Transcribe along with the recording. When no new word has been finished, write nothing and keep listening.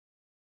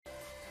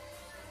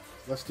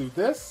Let's do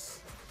this.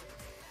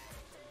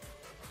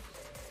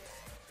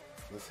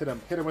 Let's hit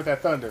him with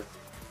that thunder.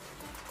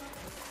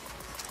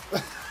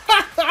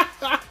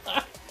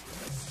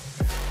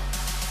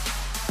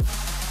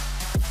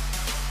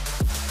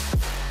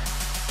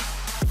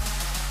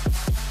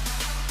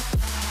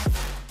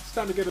 It's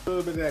time to get a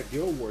little bit of that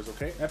Guild Wars,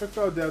 okay? Epic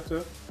Fell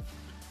Delta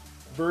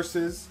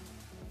versus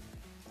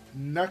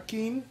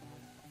Nucking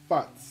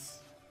Futz.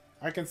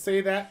 I can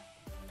say that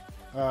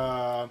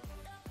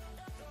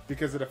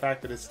because of the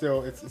fact that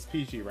it's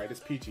PG, right? It's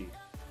PG.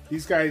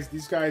 These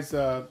guys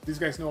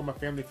know I'm a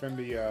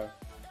family-friendly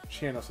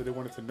channel, so they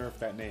wanted to nerf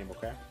that name,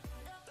 okay?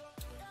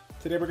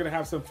 Today we're gonna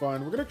have some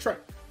fun. We're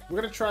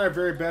gonna try our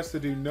very best to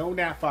do no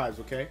nat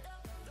 5s, okay?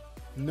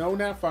 No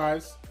nat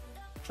 5s.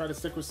 Try to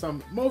stick with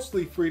some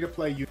mostly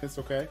free-to-play units,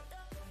 okay?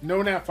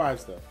 No nat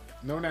 5s though.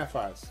 No nat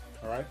 5s.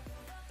 All right.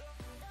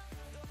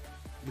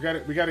 We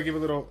gotta give a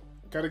little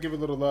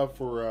love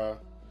for.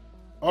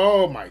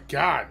 Oh my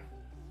God.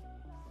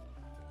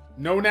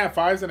 No nat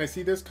 5s, and I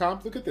see this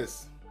comp. Look at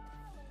this.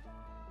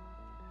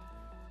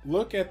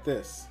 Look at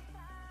this.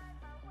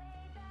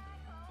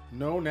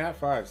 No nat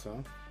 5s,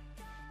 huh?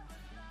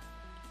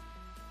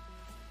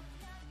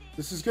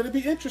 This is gonna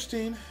be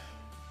interesting.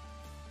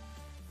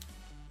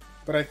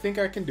 But I think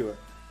I can do it.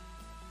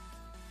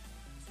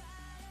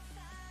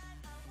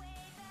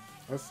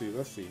 Let's see,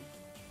 let's see.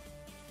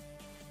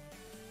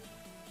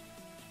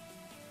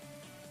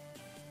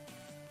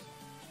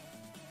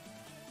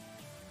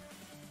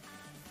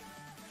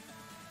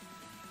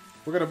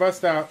 We're even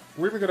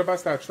gonna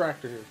bust out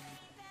Tractor here.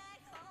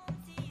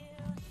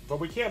 But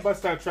we can't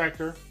bust out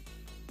Tractor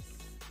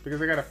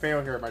because I got a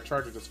fail here. My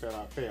charger just fell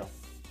out. Fail.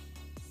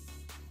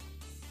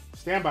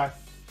 Stand by.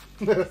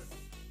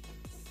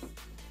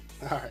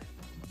 Alright.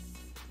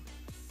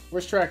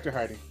 Where's Tractor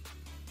hiding?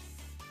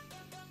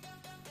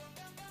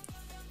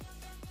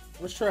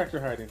 Where's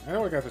Tractor hiding? I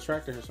know I got the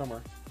Tractor here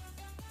somewhere.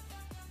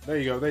 There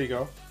you go, there you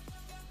go.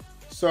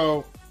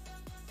 So,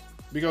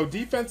 we go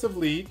defensive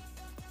lead.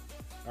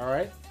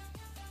 Alright.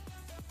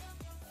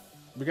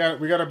 We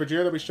got our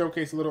Bagir that we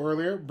showcased a little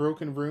earlier.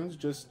 Broken runes,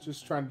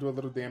 just trying to do a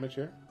little damage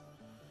here.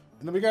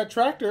 And then we got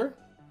Tractor.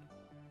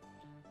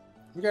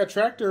 We got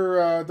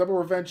Tractor double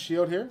revenge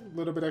shield here. A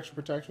little bit extra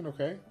protection,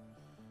 okay.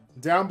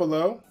 Down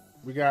below,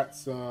 we got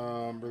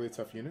some really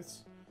tough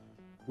units.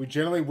 We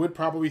generally would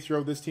probably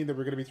throw this team that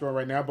we're going to be throwing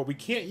right now, but we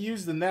can't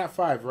use the Nat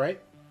 5, right?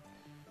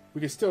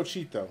 We can still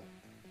cheat, though.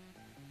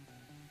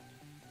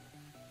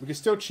 We can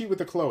still cheat with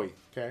the Chloe,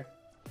 okay?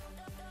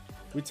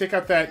 We take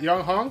out that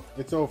Young Hong,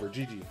 it's over.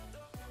 GG.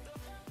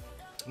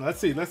 Let's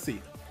see, let's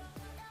see.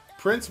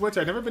 Prince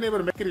Winter, I've never been able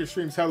to make it to your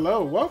streams.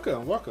 Hello,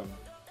 welcome, welcome.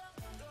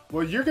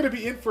 Well, you're going to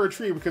be in for a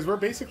treat because we're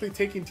basically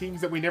taking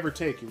teams that we never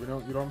take. You know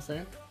what I'm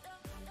saying?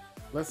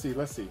 Let's see,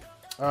 let's see.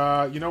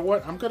 You know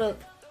what?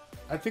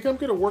 I think I'm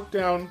gonna work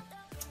down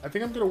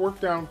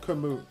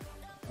Kamut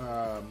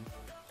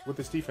with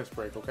this defense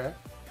break, okay?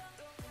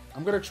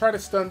 I'm gonna try to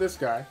stun this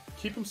guy.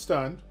 Keep him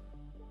stunned.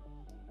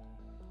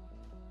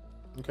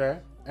 Okay?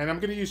 And I'm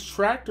gonna use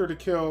Tractor to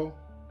kill.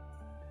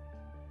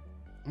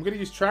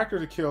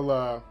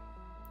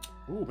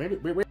 Ooh, maybe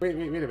wait a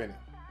minute.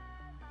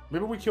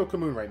 Maybe we kill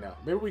Kamut right now.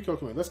 Maybe we kill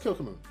Kamut. Let's kill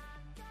Kamut.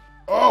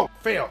 Oh,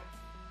 fail.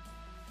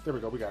 There we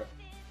go, we got it.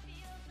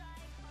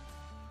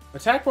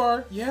 Attack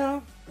bar,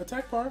 yeah,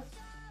 attack bar.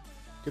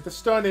 Get the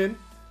stun in.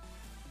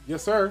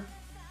 Yes, sir.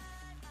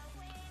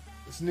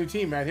 This is a new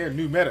team right here,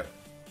 new meta.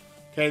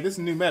 Okay, this is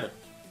new meta.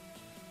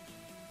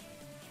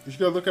 You should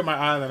go look at my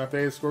island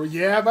updated score.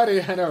 Yeah,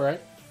 buddy, I know, right?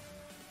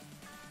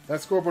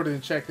 That scoreboard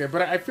didn't check there,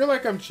 but I feel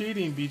like I'm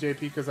cheating, BJP,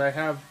 because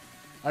I've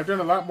done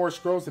a lot more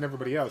scrolls than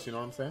everybody else. You know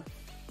what I'm saying?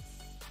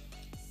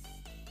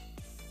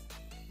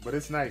 But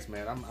it's nice,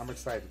 man. I'm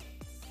excited.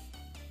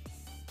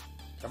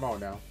 Come on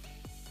now.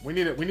 We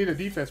need a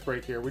defense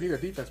break here. We need a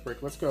defense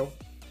break. Let's go.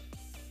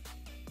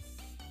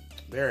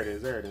 There it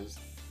is. There it is.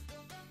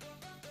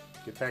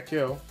 Get that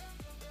kill.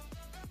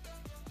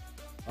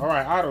 All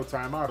right, auto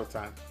time. Auto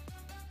time.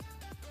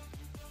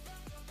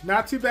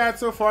 Not too bad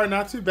so far.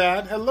 Not too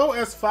bad. Hello,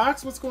 S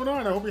Fox. What's going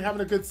on? I hope you're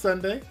having a good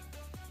Sunday.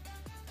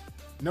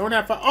 No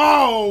nap 5.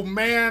 Oh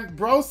man,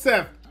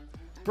 Broseph.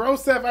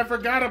 Broseph, I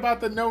forgot about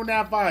the no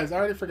nap 5s. I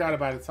already forgot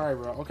about it. Sorry,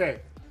 bro.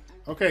 Okay.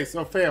 Okay,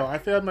 so fail. I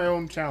failed my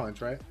own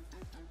challenge, right?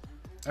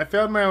 I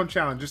failed my own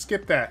challenge. Just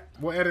skip that.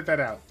 We'll edit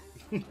that out.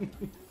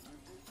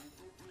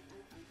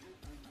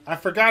 I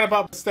forgot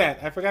about the stat.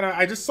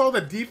 I just saw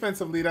the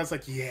defensive lead. I was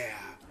like, yeah,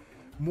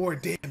 more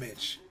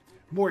damage,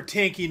 more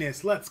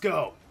tankiness. Let's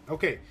go.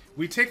 Okay,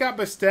 we take out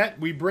Bastet.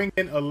 We bring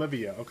in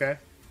Olivia. Okay.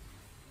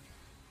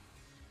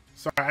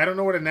 Sorry, I don't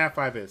know what a Nat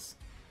 5 is.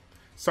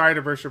 Sorry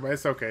to burst your, but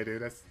it's okay,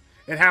 dude.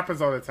 It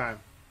happens all the time.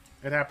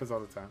 It happens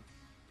all the time.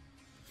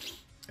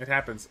 It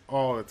happens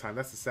all the time.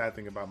 That's the sad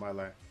thing about my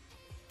life.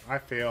 I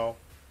fail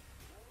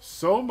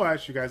so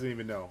much, you guys don't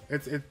even know.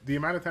 The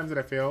amount of times that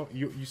I fail,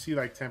 you see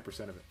like 10%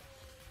 of it.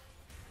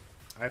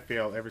 I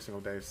fail every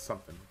single day.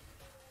 Something.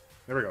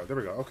 There we go. There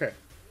we go. Okay.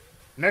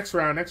 Next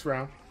round. Next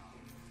round.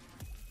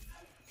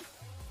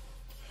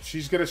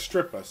 She's gonna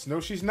strip us.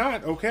 No, she's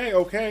not. Okay,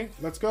 okay.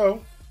 Let's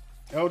go.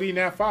 LD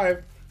nat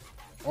 5.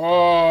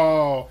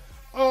 Oh.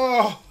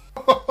 Oh.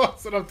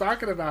 That's what I'm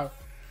talking about.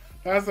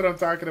 That's what I'm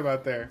talking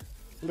about there.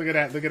 Look at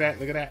that. Look at that.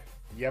 Look at that.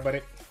 Yeah,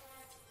 buddy.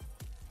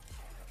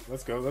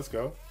 Let's go. Let's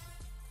go.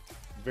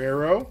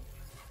 Vero.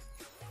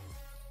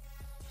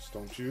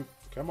 Stone shoot.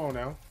 Come on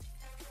now.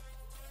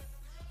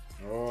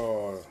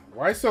 Oh.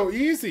 Why so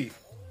easy?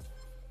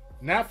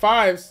 Nat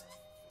 5s.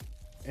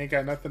 Ain't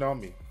got nothing on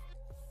me.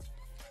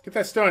 Get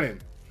that stun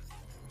in.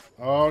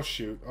 Oh,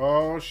 shoot.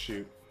 Oh,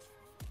 shoot.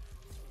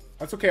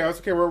 That's okay. That's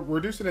okay. We're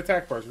reducing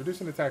attack bars.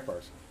 Reducing attack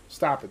bars.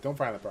 Stop it. Don't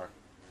violent proc.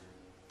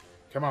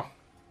 Come on.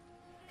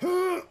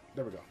 There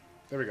we go.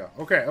 There we go.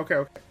 Okay, okay,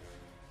 okay.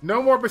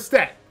 No more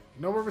Bastet.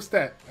 No more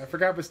Bastet. I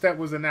forgot Bastet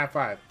was a nat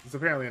 5. It's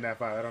apparently a nat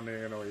 5. I don't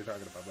even know what you're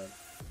talking about, but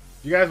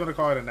you guys want to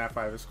call it a nat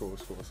 5. It's cool.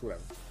 It's cool. It's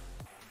whatever.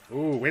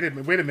 Ooh, wait a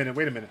minute. Wait a minute.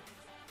 Wait a minute.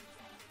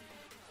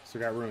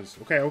 Still got runes.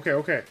 Okay, okay,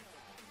 okay.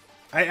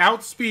 I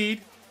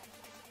outspeed.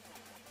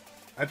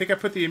 I think I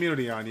put the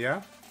immunity on,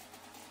 yeah?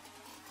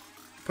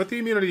 Put the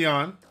immunity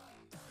on.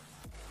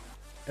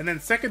 And then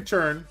second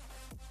turn,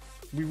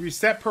 we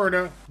reset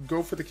Perna,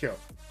 go for the kill.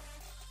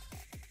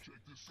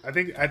 I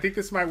think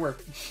this might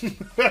work.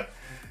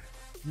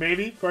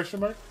 Maybe? Question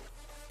mark?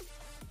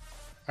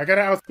 I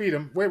gotta outspeed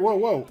him. Wait, whoa,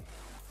 whoa.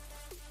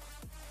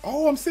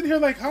 Oh, I'm sitting here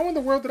like, how in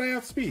the world did I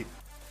outspeed?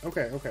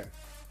 Okay, okay.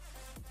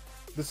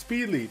 The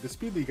speed lead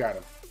got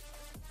him.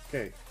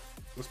 Okay,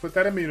 let's put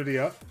that immunity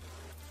up.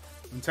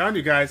 I'm telling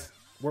you guys,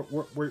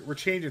 we're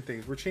changing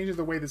things. We're changing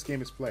the way this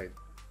game is played.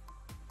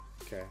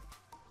 Okay.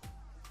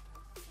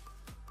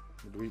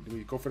 Do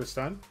we go for the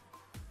stun?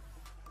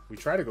 We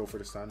try to go for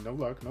the stun. No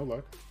luck, no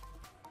luck.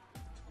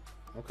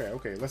 Okay,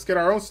 okay. Let's get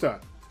our own stun.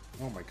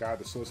 Oh my god,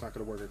 the slow's not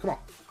going to work here. Come on.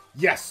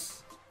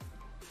 Yes!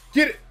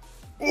 Get it!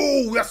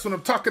 Oh, that's what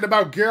I'm talking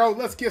about, girl.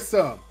 Let's get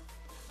some.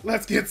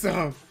 Let's get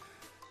some.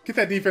 Get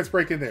that defense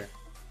break in there.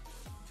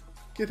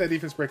 Get that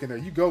defense break in there.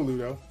 You go,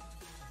 Ludo.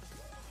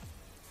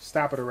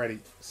 Stop it already.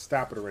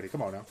 Stop it already.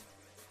 Come on now.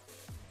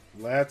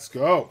 Let's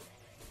go.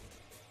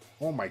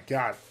 Oh my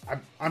god.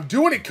 I'm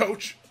doing it,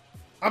 coach.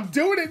 I'm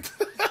doing it.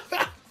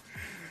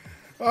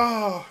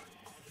 Oh.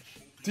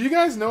 Do you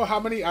guys know how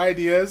many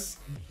ideas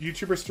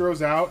YouTubers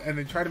throws out and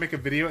then try to make a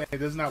video and it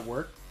does not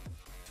work?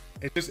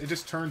 It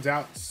just turns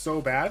out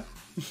so bad.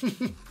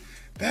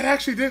 That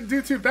actually didn't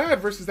do too bad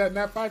versus that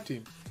nat 5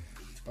 team.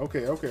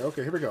 Okay, okay,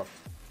 okay. Here we go.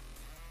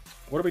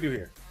 What do we do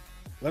here?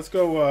 Let's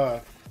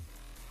go.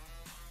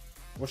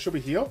 What should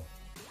we heal?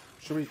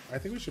 Should we? I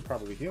think we should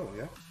probably heal.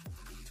 Yeah.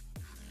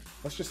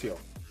 Let's just heal.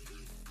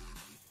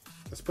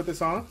 Let's put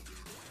this on.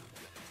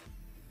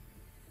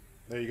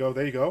 There you go.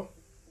 There you go.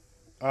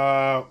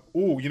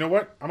 Ooh, you know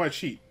what? I'm gonna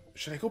cheat.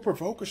 Should I go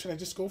provoke or should I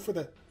just go for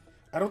the...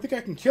 I don't think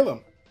I can kill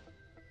him.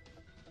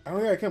 I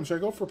don't think I can. Should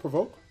I go for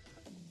provoke?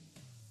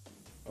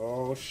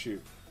 Oh,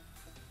 shoot.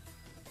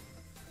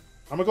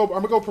 I'm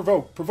gonna go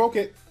provoke. Provoke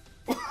it.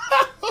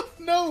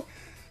 No.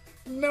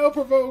 No,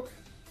 provoke.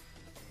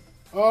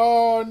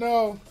 Oh,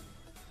 no.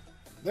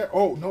 There.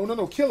 Oh, no, no,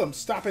 no. Kill him.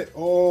 Stop it.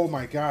 Oh,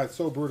 my God.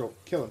 So brutal.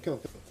 Kill him, kill him,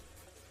 kill him.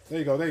 There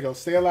you go. There you go.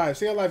 Stay alive.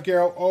 Stay alive,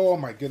 Garo. Oh,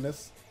 my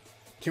goodness.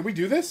 Can we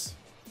do this?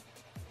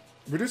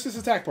 Reduce this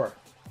attack bar.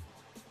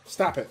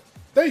 Stop it.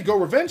 There you go.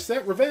 Revenge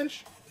set.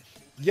 Revenge.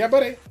 Yeah,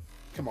 buddy.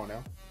 Come on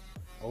now.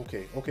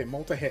 Okay. Okay.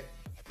 Multi-hit.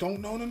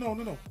 Don't. No, no, no,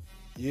 no, no.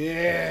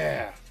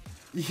 Yeah.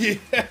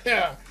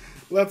 Yeah.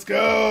 Let's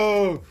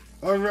go.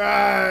 All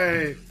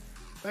right.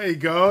 There you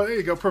go. There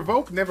you go.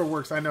 Provoke never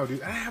works. I know,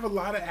 dude. I have a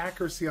lot of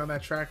accuracy on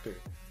that tractor.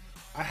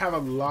 I have a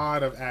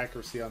lot of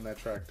accuracy on that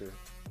tractor.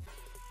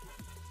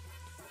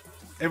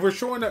 If we're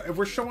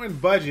showing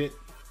budget,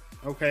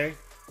 okay,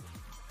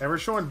 and we're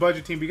showing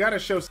budget team, we got to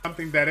show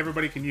something that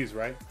everybody can use,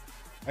 right?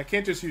 I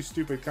can't just use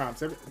stupid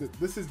comps.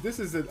 This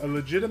is a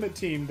legitimate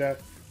team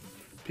that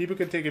people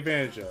can take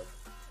advantage of,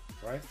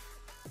 right?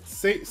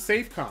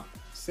 Safe comp.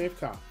 Safe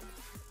comp.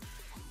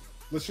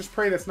 Let's just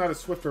pray that's not a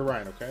Swift or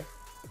Ryan, okay?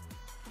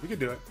 We can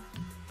do it.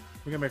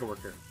 We can make it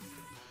work here.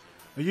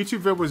 The YouTube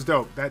vid was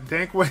dope. That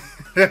dank way.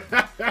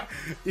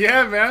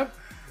 Yeah, man.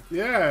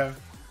 Yeah.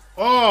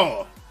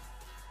 Oh.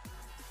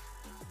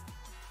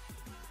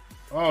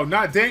 Oh,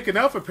 not dank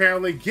enough,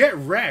 apparently. Get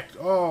wrecked.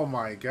 Oh,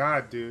 my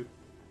God, dude.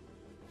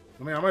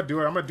 I mean, I'm going to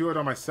do it. I'm going to do it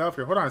on myself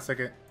here. Hold on a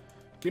second.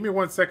 Give me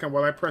 1 second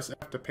while I press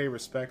F to pay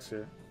respects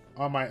here.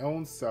 On my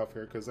own self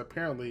here, because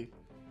apparently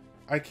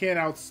I can't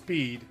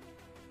outspeed.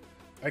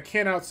 I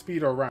can't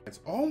outspeed Orions.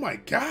 Oh, my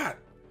God.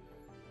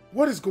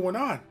 What is going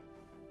on?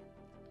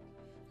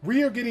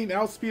 We are getting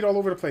outspeed all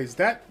over the place.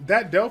 That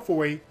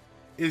Delphoid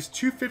is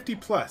 250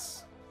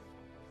 plus.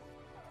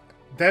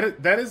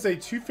 That is a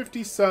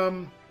 250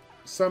 some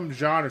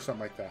Jean or something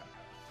like that.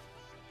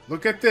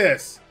 Look at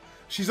this.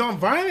 She's on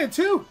Violent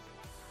too.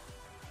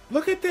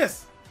 Look at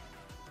this.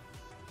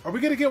 Are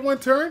we gonna get one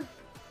turn?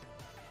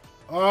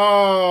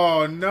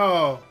 Oh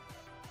no.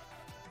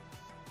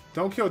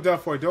 Don't kill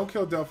Delphoid. Don't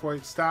kill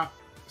Delphoid. Stop.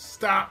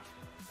 Stop.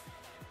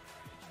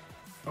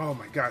 Oh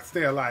my God,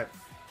 stay alive.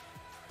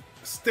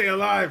 Stay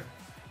alive.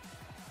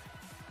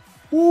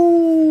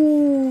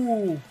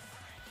 Ooh.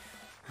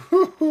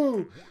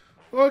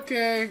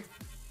 Okay.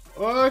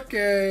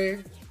 Okay.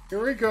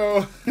 Here we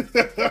go.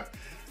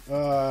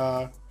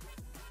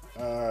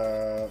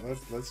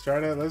 Let's try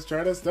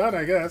to stun,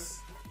 I guess.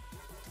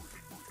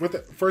 With the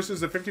first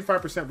is a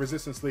 55%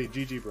 resistance lead.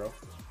 GG, bro.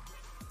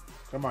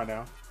 Come on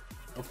now.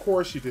 Of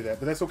course you did that,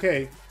 but that's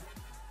okay.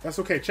 That's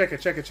okay. Check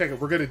it.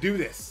 We're gonna do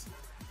this.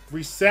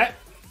 Reset.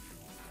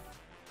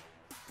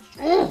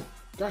 Oh,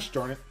 gosh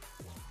darn it.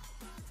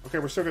 Okay,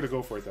 we're still gonna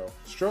go for it though.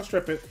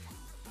 Strip it.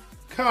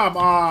 Come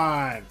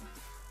on.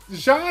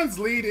 Jean's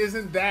lead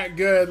isn't that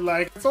good.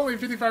 Like, it's only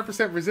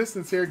 55%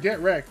 resistance here. Get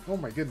wrecked. Oh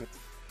my goodness.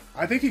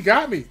 I think he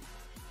got me.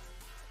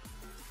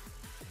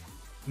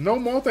 No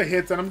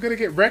multi-hits, and I'm going to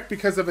get wrecked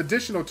because of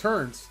additional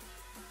turns.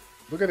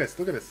 Look at this.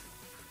 Look at this.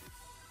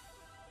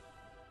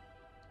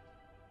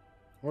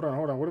 Hold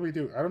on. What do we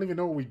do? I don't even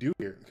know what we do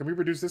here. Can we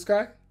reduce this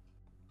guy?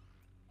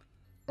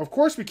 Of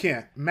course we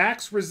can't.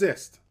 Max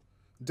resist.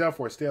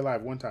 Delphor, stay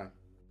alive one time.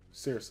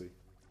 Seriously.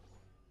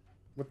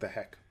 What the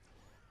heck?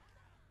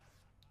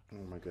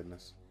 Oh my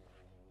goodness.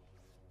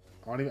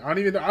 I don't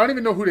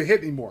even know who to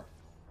hit anymore.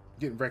 I'm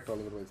getting wrecked all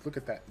over the place. Look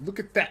at that. Look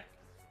at that.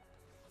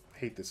 I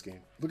hate this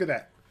game. Look at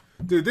that.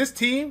 Dude, this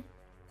team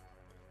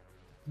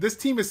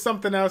is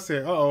something else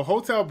here. Uh-oh,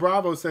 Hotel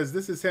Bravo says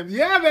this is him.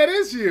 Yeah, that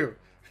is you.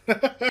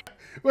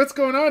 What's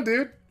going on,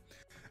 dude?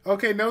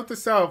 Okay, note to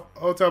self,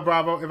 Hotel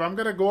Bravo. If I'm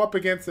going to go up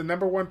against the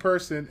 #1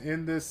 person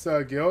in this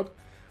guild,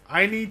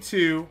 I need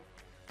to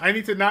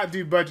not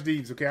do budget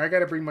teams, okay? I got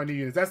to bring my new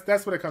units.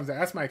 That's what it comes to.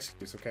 That's my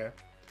excuse, okay?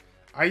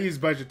 I use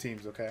budget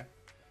teams, okay?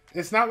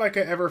 It's not like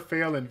I ever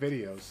fail in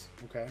videos,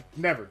 okay?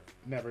 Never.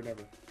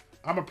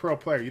 I'm a pro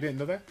player. You didn't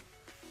know that?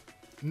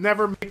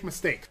 Never make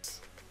mistakes.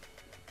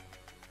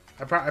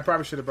 I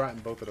probably should have brought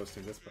in both of those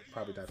teams. That's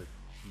probably not it.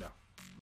 No.